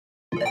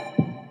Pink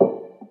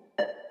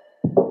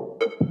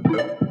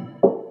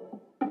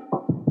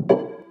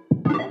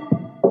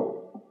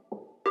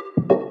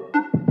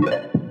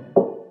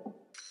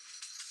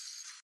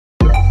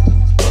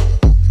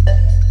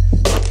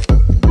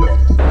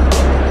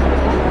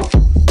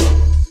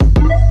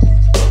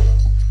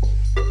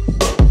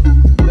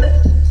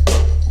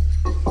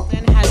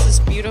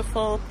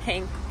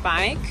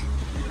bike.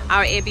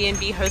 Our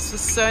Airbnb host was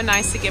so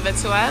nice to give it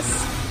to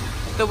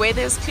us. The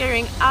weather is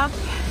clearing up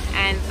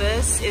and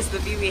this is the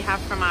view we have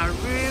from our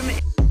room.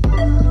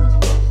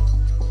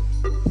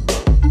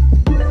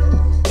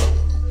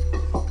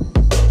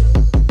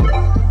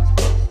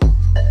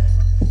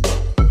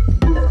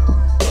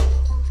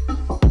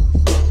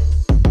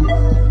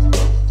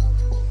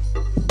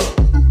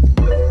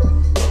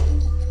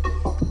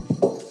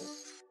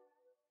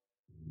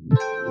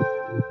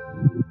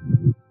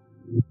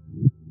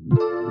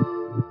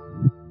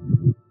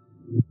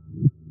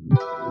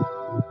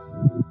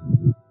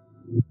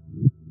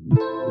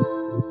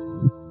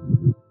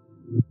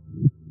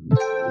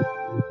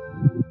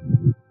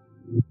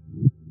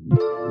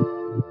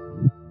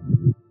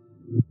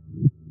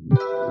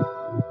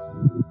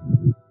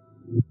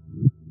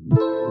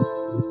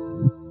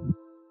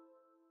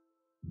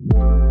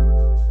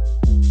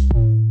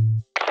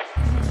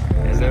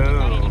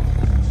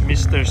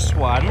 Mr.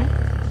 Swan,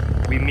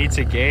 we meet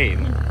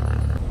again.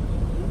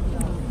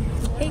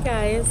 Hey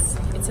guys,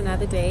 it's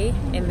another day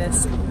in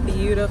this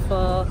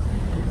beautiful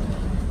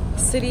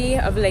city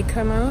of Lake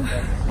Como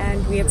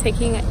and we are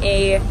taking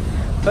a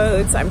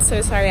boat. I'm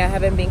so sorry I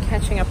haven't been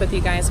catching up with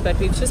you guys, but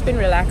we've just been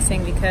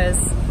relaxing because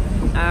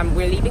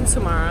we're leaving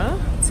tomorrow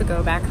to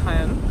go back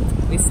home.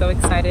 We're so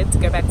excited to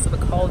go back to the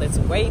cold. It's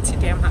way too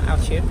damn hot out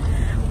here.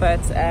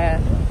 But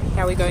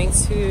yeah, we're going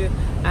to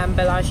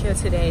Bellagio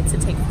today to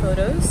take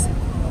photos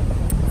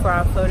for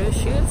our photo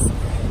shoots,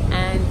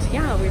 and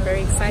yeah, we're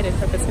very excited.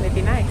 Hope it's going to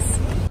be nice.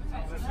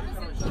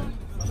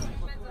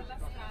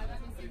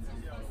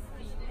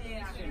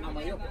 No,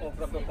 ma io ho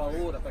proprio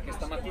paura perché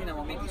stamattina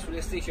momenti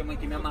sulle strisce,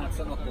 momenti mi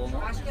ammazzano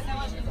Como.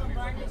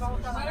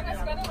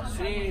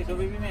 Sì,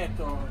 dove mi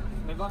metto?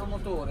 Mi va un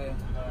motore.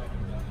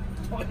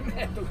 Dove mi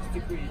metto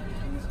questi qui?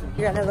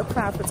 We're gonna look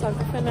for our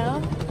photographer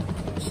now.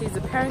 She's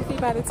apparently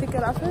by the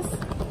ticket office,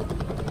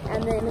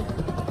 and then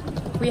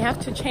we have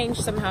to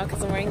change somehow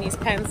because I'm wearing these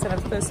pants and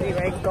I'm supposed to be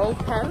wearing gold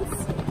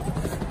pants.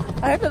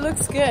 I hope it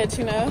looks good,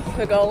 you know,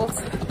 the gold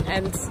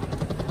and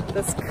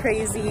this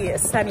crazy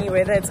sunny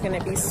weather. It's going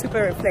to be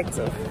super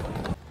reflective.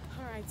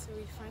 Alright, so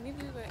we finally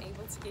were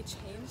able to get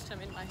changed.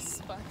 I'm in my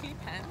sparkly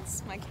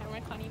pants. My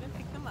camera can't even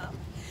pick them up.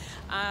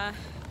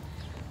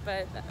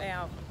 But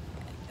yeah,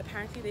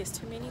 apparently there's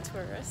too many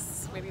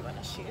tourists where we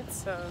want to shoot,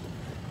 so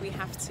we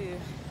have to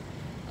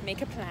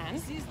make a plan.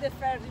 This is the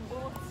ferry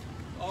boat.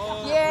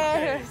 Oh,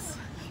 yes. Okay.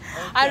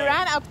 I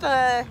ran up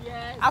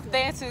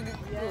there to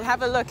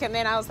have a look, and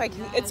then I was like,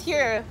 it's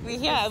here, we're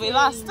here, we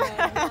lost.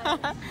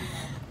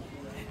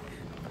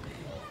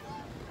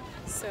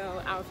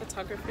 So our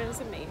photographer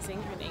is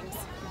amazing. Her name's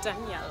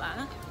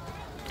Daniela,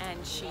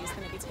 and she's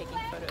going to be taking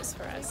photos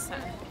for us. I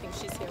think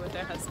she's here with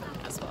her husband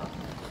as well.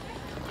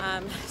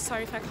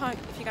 Sorry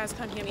if you guys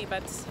can't hear me,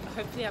 but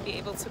hopefully I'll be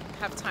able to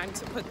have time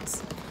to put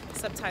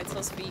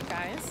subtitles for you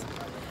guys.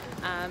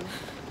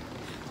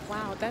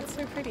 Wow, that's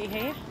so pretty,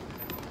 hey?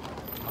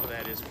 Oh,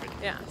 that is pretty.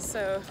 Yeah,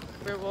 so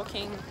we're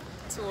walking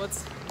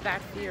towards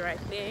that view right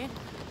there.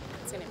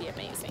 It's going to be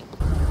amazing.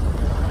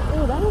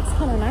 Oh, that looks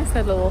kind of nice,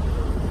 that little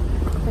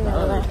thing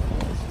over there.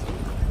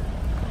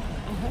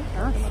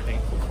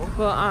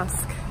 We'll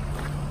ask.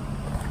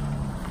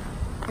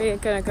 We're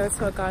going to go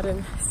to a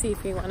garden, see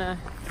if we want to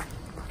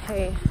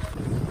pay.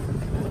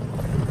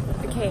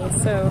 Okay,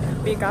 so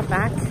we got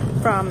back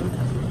from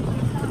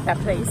that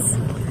place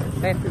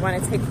that we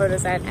want to take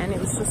photos at, and it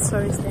was just so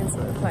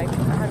expensive, like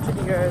 100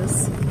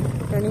 euros.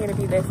 We're only going to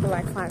be there for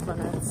like 5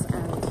 minutes,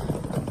 and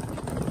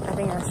I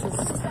think that's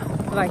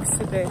just like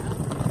super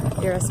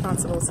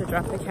irresponsible to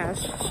drop the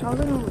cash.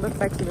 Sheldon looked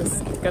like he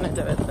was going to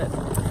do it, but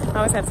I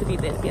always have to be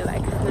there to be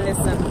like,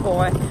 listen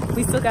boy,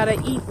 we still got to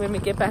eat when we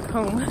get back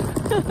home.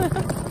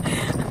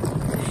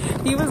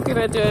 He was going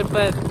to do it,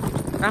 but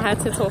I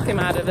had to talk him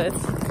out of it.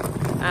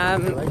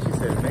 Like you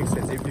said, it makes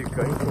sense. If you're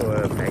going for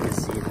a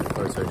magazine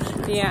photo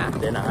shoot, yeah,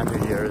 then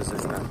 100 euros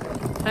is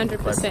nothing.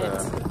 100%.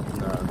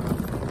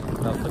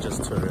 No, not for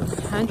just tourists.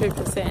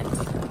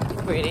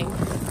 100% reading.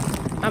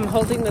 I'm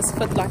holding this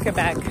Foot Locker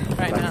bag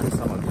right now,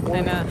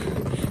 and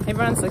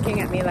everyone's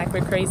looking at me like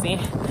we're crazy,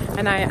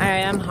 and I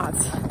am hot.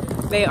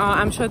 They are.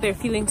 I'm sure they're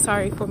feeling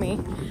sorry for me,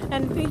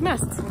 and they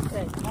must.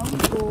 Okay,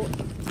 go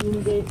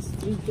in the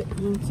street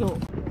into.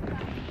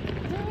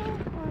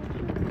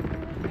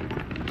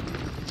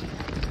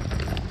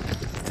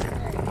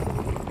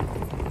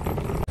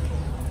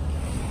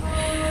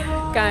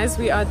 Guys,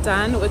 we are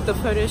done with the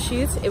photo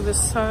shoot. It was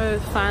so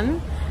fun,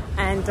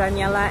 and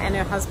Daniela and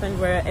her husband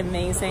were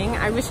amazing.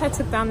 I wish I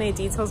took down their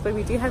details, but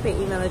we do have their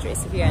email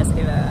address if you guys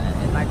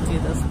ever like do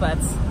this. But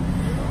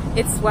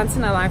it's once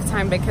in a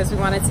lifetime because we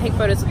want to take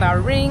photos with our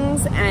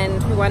rings,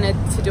 and we wanted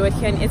to do it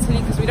here in Italy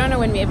because we don't know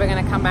when we're ever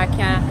going to come back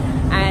here.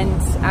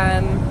 And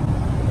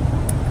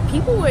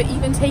people were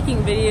even taking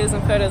videos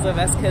and photos of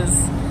us because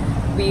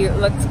we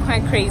looked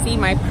quite crazy.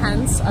 My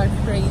pants are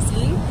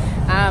crazy.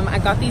 I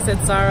got these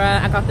at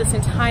Zara. I got this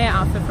entire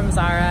outfit from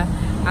Zara.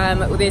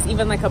 There's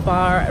even like a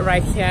bar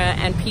right here,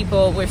 and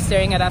people were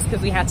staring at us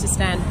because we had to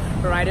stand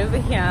right over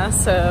here.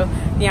 So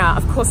yeah,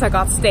 of course I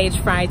got stage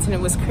fright and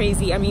it was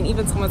crazy. I mean,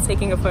 even someone's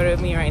taking a photo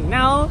of me right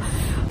now.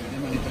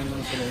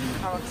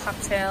 Our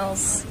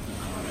cocktails.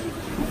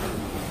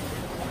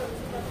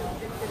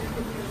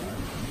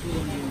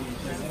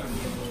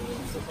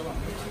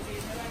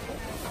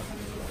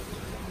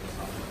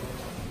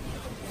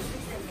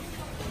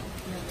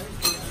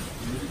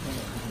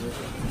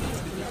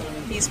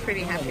 He's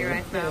pretty happy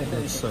right now.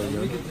 So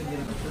good.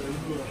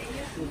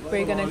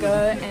 We're gonna go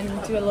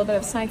and do a little bit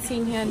of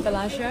sightseeing here in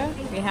Bellagio.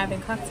 We're having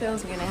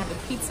cocktails, we're gonna have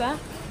a pizza,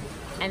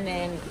 and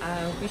then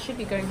we should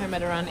be going home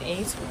at around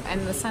 8,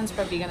 and the sun's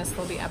probably gonna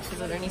still be up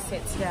because it only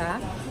sets here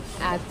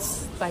at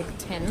like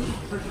 10.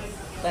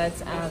 But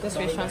this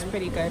restaurant's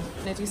pretty good.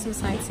 I'm gonna do some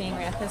sightseeing.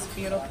 We're at this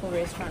beautiful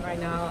restaurant right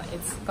now.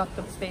 It's got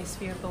the best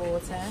view of the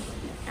water,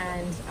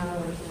 and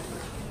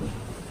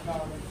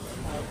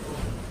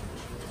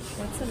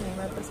what's the name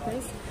of this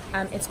place?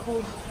 It's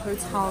called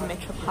Hotel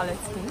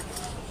Metropolitan,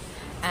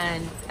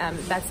 and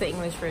that's the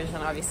English version.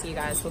 Obviously you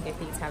guys will get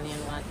the Italian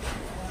one.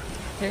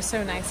 They're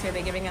so nice here.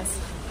 They're giving us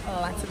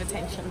lots of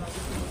attention.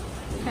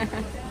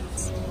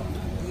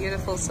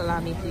 Beautiful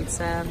salami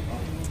pizza.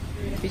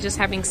 We're just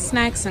having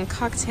snacks and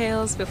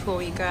cocktails before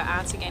we go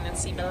out again and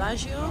see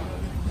Bellagio.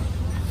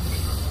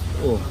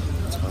 Oh,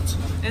 it's hot.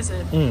 Is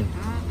it?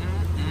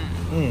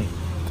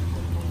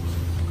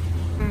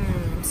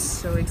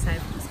 So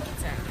excited for this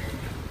pizza.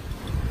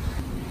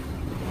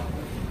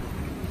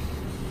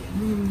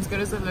 As good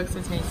as it looks,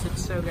 it tastes.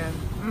 It's so good.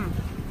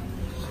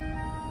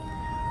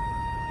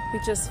 We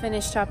just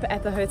finished up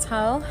at the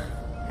hotel.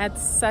 Had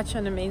such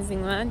an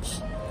amazing lunch.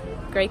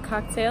 Great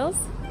cocktails.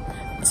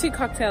 2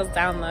 cocktails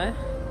down though,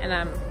 and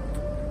I'm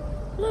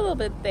a little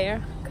bit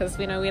there because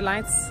we know we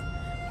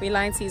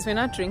lighties, we're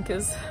not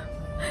drinkers,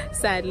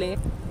 sadly.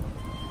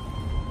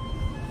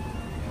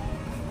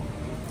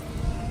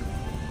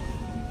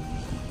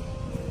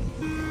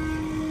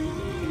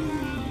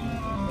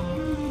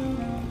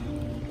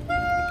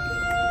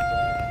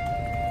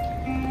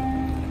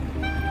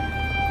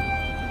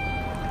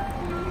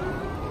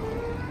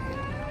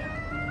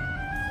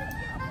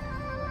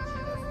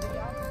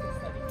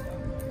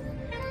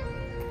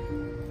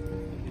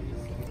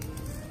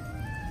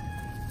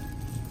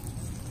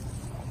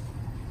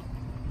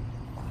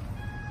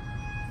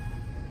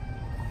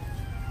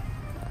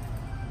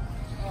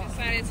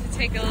 Decided to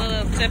take a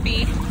little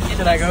dippy.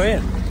 Should I go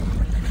in?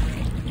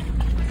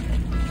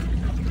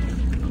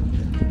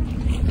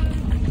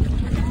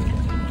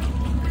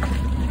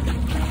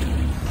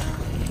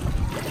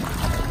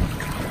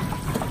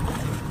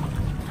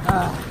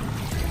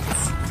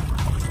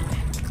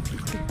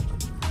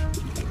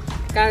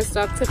 Guys,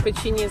 Dr.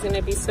 Puccini is going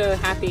to be so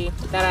happy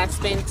that I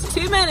spent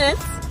 2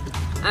 minutes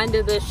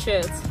under this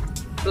shirt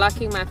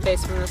blocking my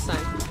face from the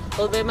sun.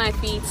 Although my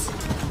feet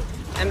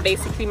and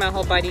basically my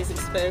whole body is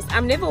exposed.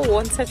 I've never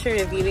worn such a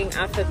revealing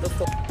outfit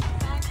before.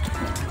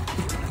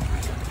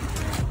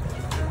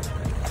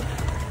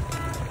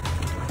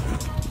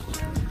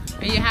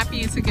 Are you happy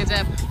you took a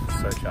dip?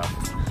 So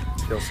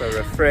chuffed. Feel so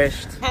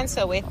refreshed. Pants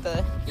are wet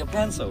though. Your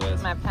pants are wet.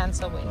 My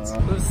pants are wet.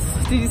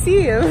 Did you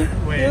see him?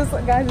 Where?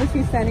 This guy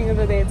literally standing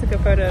over there took a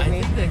photo of me.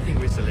 I think they think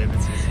we're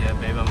celebrities here,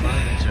 babe. I'm not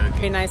even joking.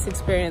 Very nice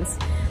experience.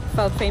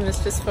 Felt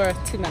famous just for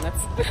 2 minutes.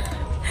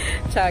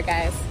 Ciao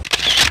guys.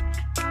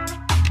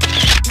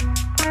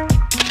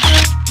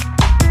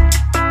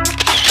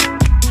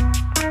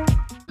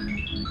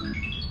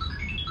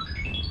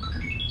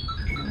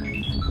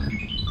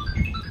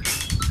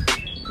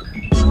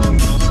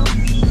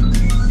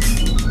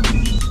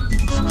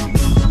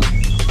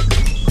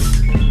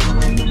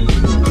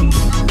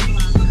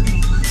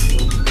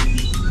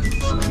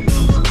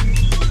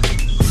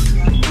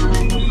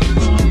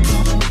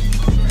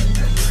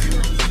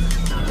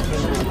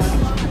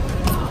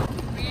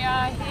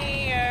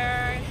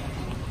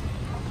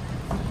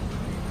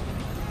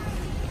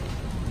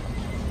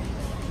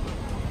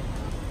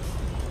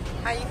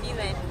 How you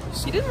feeling?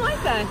 She didn't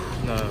like that.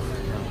 No,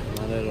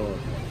 not at all.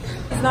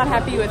 He's not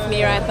happy with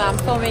me right now. I'm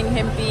filming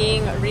him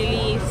being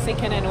really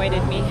sick and annoyed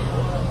at me.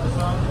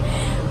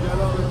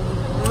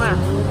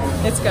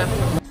 Let's go.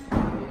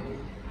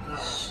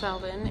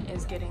 Sheldon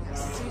is getting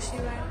sushi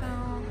right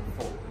now.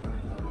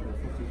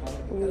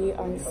 We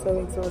are so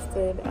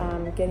exhausted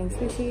getting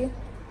sushi,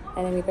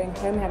 and then we're going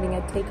home having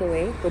a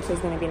takeaway, which is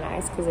going to be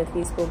nice because at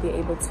least we'll be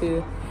able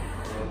to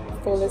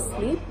fall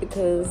asleep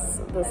because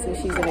the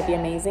sushi is going to be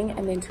amazing.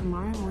 And then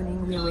tomorrow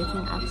morning we are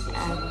waking up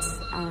at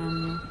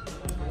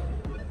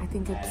I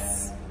think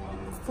it's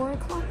 4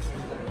 o'clock.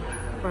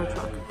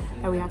 o'clock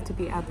that we have to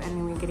be up, and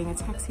then we're getting a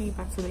taxi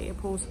back to the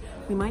airport.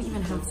 We might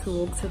even have to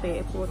walk to the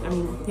airport. I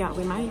mean, yeah,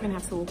 we might even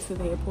have to walk to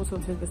the airport or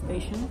to the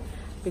station,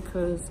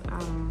 because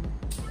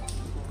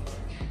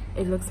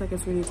it looks like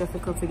it's really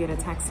difficult to get a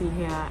taxi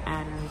here,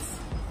 and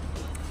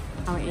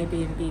our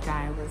Airbnb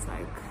guy was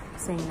like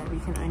saying that we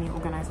can only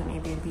organize an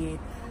Airbnb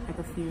like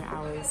a few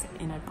hours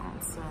in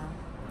advance. So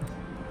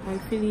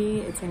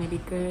hopefully it's going to be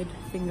good.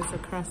 Fingers are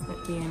crossed that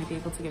we're going to be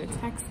able to get a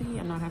taxi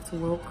and not have to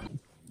walk.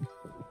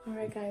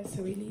 Alright guys,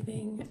 so we're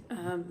leaving.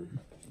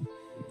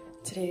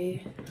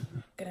 Today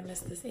I'm gonna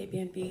miss this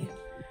Airbnb,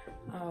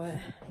 our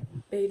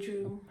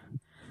bedroom.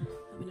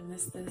 I'm gonna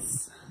miss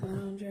this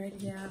lounge right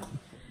here,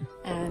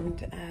 and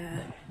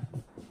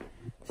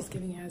just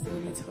giving you guys a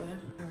mini tour.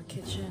 Our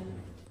kitchen,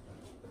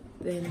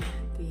 then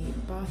the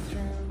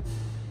bathroom.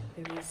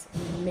 It was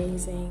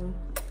amazing.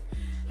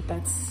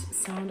 That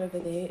sound over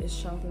there is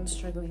Sheldon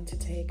struggling to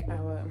take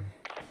our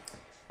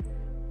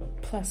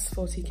plus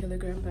 40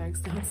 kilogram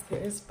bags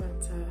downstairs,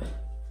 but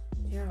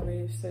yeah,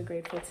 we're so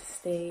grateful to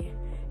stay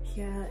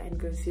here and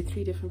go to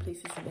 3 different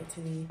places in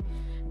Italy.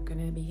 I'm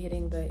gonna be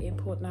hitting the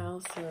airport now,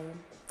 so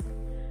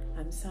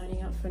I'm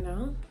signing out for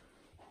now.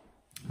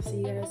 See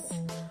you guys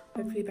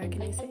hopefully back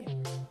in SA.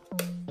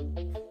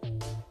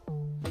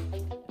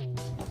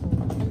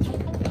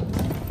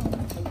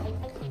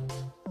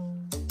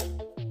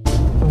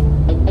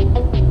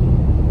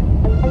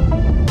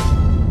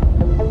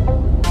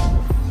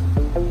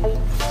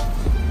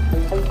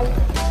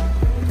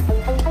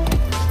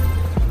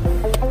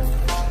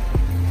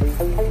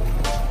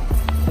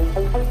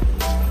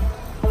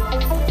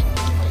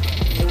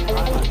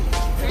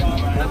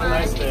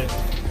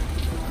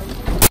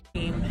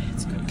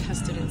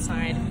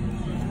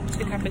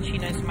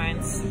 Cappuccinos,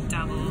 mine's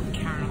double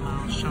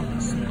caramel,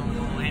 shots,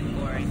 normal and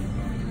boring.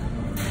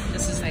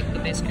 This is like the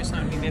best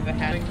croissant we've ever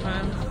had.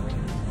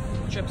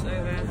 Drips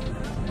over.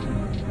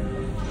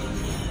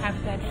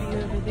 Have that for you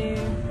over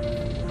there.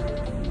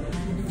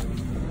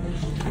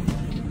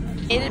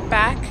 Made it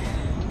back.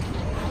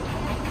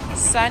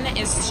 Sun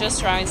is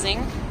just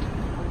rising.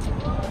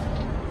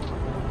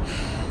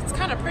 It's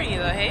kind of pretty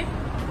though, hey?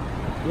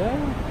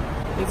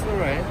 Yeah, it's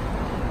alright.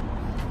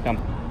 Come.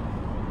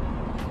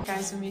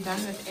 Guys, when we're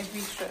done with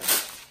every trip,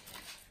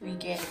 we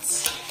get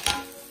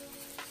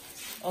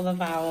all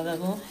of our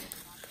little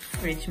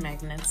fridge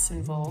magnets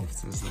involved.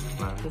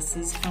 This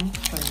is from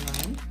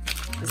Poland.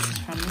 This is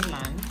from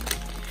Milan.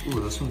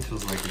 Ooh, this one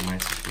feels like a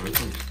nice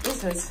frozen.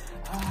 This is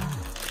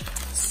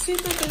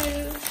super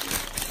glue.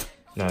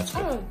 No, it's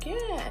good. Oh,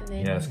 good. And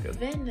then yeah, it's good.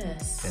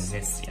 Venice.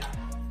 Venetia.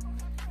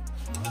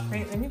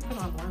 Wait, let me put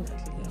on one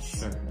at least.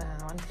 Sure. No,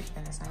 I want to pick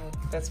Venice.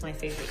 That's my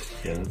favorite.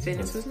 Yeah,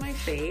 Venice was my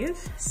fave,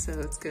 so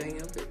it's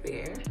going over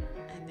there.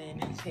 And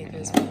then take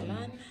those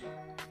Milan.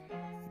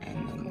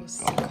 And of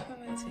course,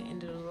 Como to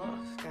end it all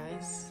off,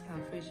 guys. Our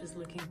fridge is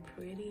looking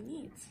pretty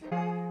neat.